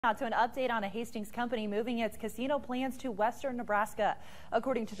Now to an update on a Hastings company moving its casino plans to western Nebraska.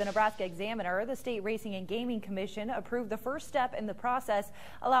 According to the Nebraska Examiner, the State Racing and Gaming Commission approved the first step in the process,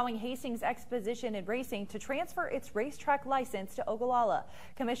 allowing Hastings Exposition and Racing to transfer its racetrack license to Ogallala.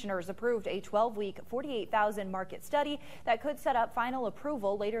 Commissioners approved a 12-week, 48,000 market study that could set up final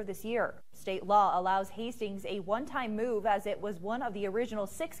approval later this year. State law allows Hastings a one-time move, as it was one of the original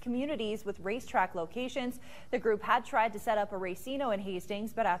 6 communities with racetrack locations. The group had tried to set up a racino in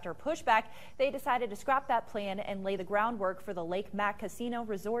Hastings, but after pushback, they decided to scrap that plan and lay the groundwork for the Lake Mac Casino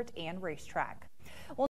Resort and Racetrack.